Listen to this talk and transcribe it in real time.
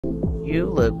You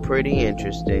look pretty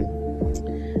interesting.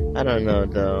 I don't know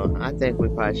though. I think we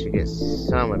probably should get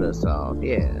some of this off.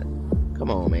 Yeah.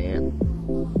 Come on, man.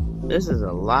 This is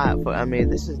a lot for. I mean,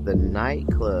 this is the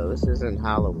nightclub. This isn't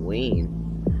Halloween.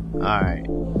 Alright.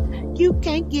 You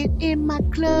can't get in my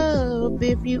club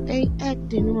if you ain't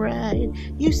acting right.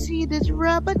 You see this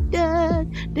rubber duck,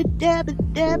 the dabba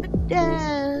dabba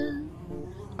da.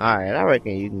 Alright, I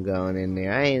reckon you can go on in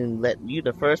there. I ain't let you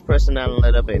the first person I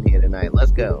let up in here tonight.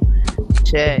 Let's go.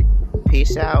 Check.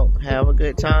 Peace out. Have a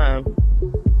good time.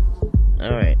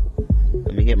 Alright.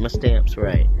 Let me get my stamps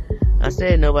right. I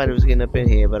said nobody was getting up in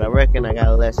here, but I reckon I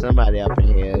gotta let somebody up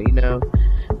in here, you know?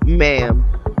 Ma'am.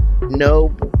 No.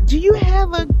 Do you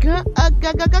have a gun?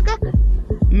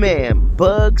 Ma'am,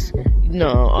 bugs? No,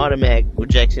 automatic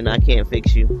rejection. I can't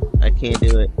fix you. I can't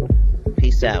do it.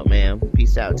 Peace out, ma'am.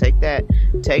 Peace out. Take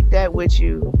that with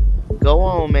you. Go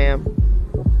on, ma'am.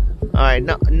 Alright,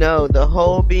 no, the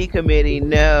whole B committee,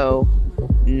 no.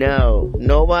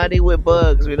 Nobody with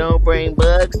bugs. We don't bring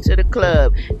bugs to the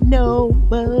club. No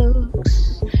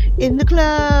bugs in the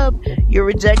club. You're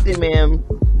rejected, ma'am.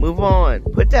 Move on.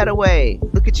 Put that away.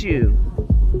 Look at you.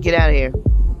 Get out of here.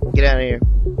 Get out of here.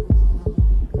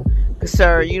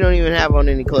 Sir, you don't even have on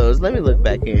any clothes. Let me look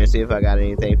back here and see if I got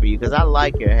anything for you, because I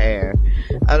like your hair.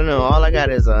 I don't know. All I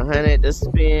got is 100 to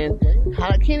spin.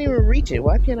 I can't even reach it.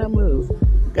 Why can't I move?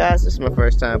 Guys, this is my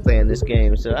first time playing this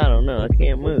game, so I don't know. I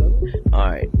can't move.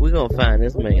 Alright, we're gonna find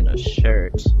this man a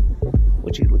shirt.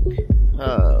 What you look?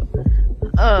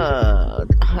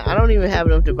 I don't even have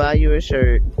enough to buy you a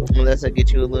shirt unless I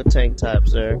get you a little tank top,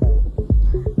 sir.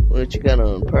 What you got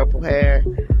on? Purple hair?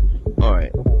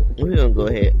 Alright, we're gonna go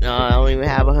ahead. No, I don't even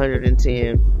have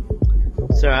 110.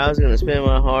 Sir, I was gonna spend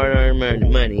my hard-earned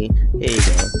money. Here you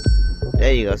go.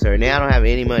 There you go, sir. Now I don't have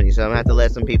any money, so I'm gonna have to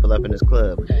let some people up in this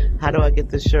club. How do I get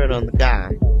this shirt on the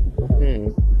guy?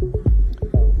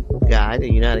 Guy, do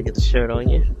you know how to get the shirt on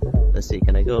you? Let's see,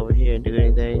 can I go over here and do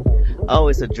anything? Oh,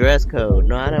 it's a dress code.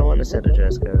 No, I don't want to set a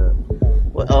dress code.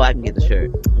 Well, oh, I can get the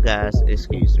shirt. Guys,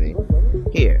 excuse me.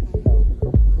 Here.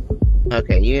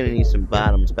 Okay, you're gonna need some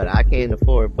bottoms, but I can't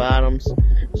afford bottoms,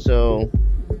 so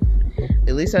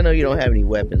at least I know you don't have any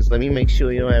weapons. Let me make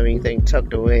sure you don't have anything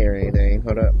tucked away or anything.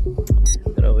 Hold up.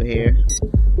 Get over here.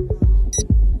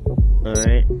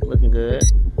 Alright, looking good.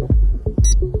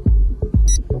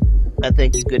 I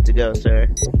think you're good to go, sir.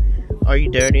 Are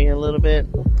you dirty a little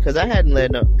bit? Because I hadn't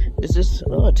let no... Is this...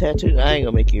 Oh, a tattoo? I ain't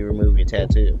gonna make you remove your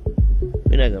tattoo.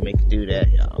 We're not gonna make you do that,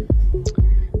 y'all.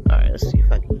 Alright, let's see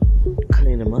if I can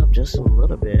clean them up just a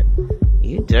little bit.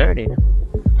 You dirty.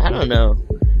 I don't know.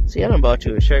 See, I done bought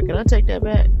you a shirt. Can I take that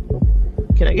back?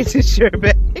 Can I get this shirt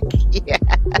back? Yeah.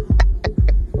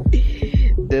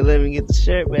 Then let me get the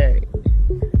shirt back.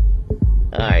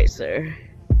 Alright, sir.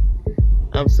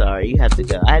 I'm sorry, you have to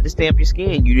go. I had to stamp your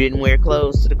skin. You didn't wear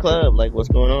clothes to the club. Like, what's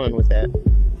going on with that?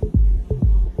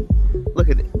 Look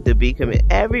at the B commit.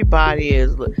 Everybody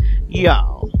is...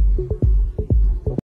 Y'all.